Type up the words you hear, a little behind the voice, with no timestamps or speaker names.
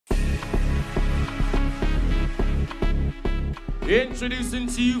Introducing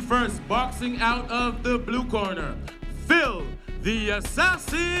to you first, boxing out of the blue corner, Phil the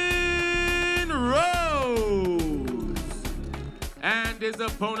Assassin Rose. And his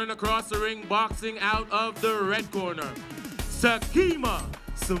opponent across the ring, boxing out of the red corner, Sakima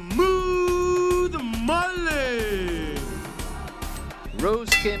Smooth Mullings. Rose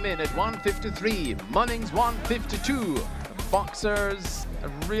came in at 153, Mullings 152. Boxers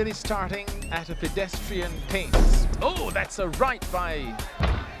are really starting at a pedestrian pace. Oh, that's a right by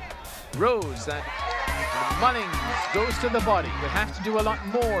Rose, and Mullings goes to the body. Will have to do a lot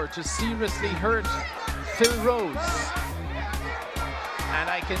more to seriously hurt Phil Rose. And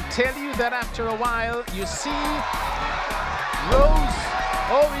I can tell you that after a while, you see Rose,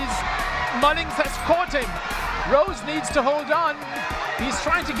 Mullings has caught him. Rose needs to hold on. He's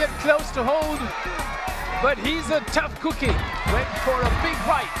trying to get close to hold, but he's a tough cookie. Went for a big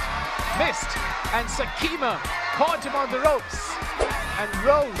right, missed, and Sakima caught him on the ropes, and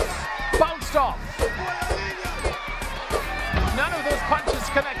Rose bounced off. None of those punches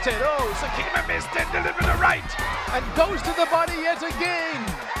connected. Oh, Sakima missed and delivered a right, and goes to the body yet again.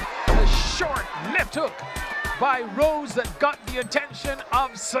 A short left hook by Rose that got the attention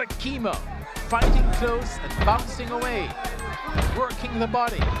of Sakima. Fighting close and bouncing away, working the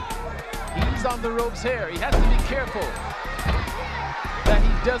body. He's on the ropes here. He has to be careful that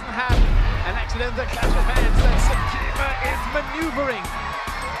he doesn't have an accidental clash of hands. That Sakima is maneuvering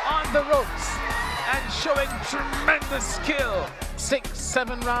on the ropes and showing tremendous skill. 6,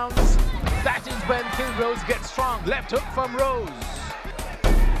 7 rounds. That is when Phil Rose gets strong. Left hook from Rose.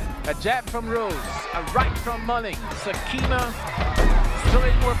 A jab from Rose. A right from Mullings. Sakima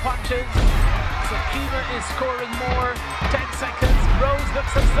throwing more punches. Sakima is scoring more. 10 seconds. Rose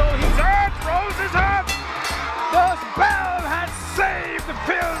looks as though he's hurt. Rose is hurt. The bell has saved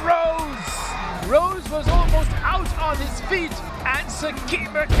Phil Rose. Rose was almost out on his feet, and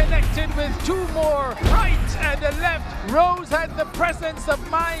Sakima connected with 2 more, right and a left. Rose had the presence of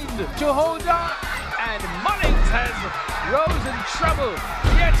mind to hold on, and Mullings has Rose in trouble.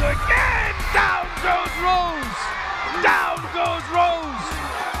 Yet again, down goes Rose. Down goes Rose.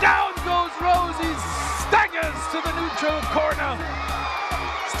 Down goes Rose. He staggers to the neutral corner.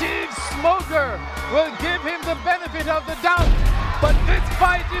 Steve Smoger will give him the benefit of the doubt, but this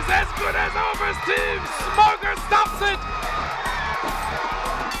fight is as good as over. Steve Smoger stops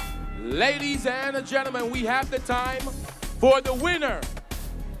it. Ladies and gentlemen, we have the time for the winner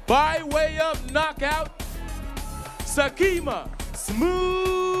by way of knockout, Sakima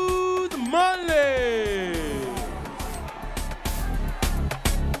Smooth Mullings.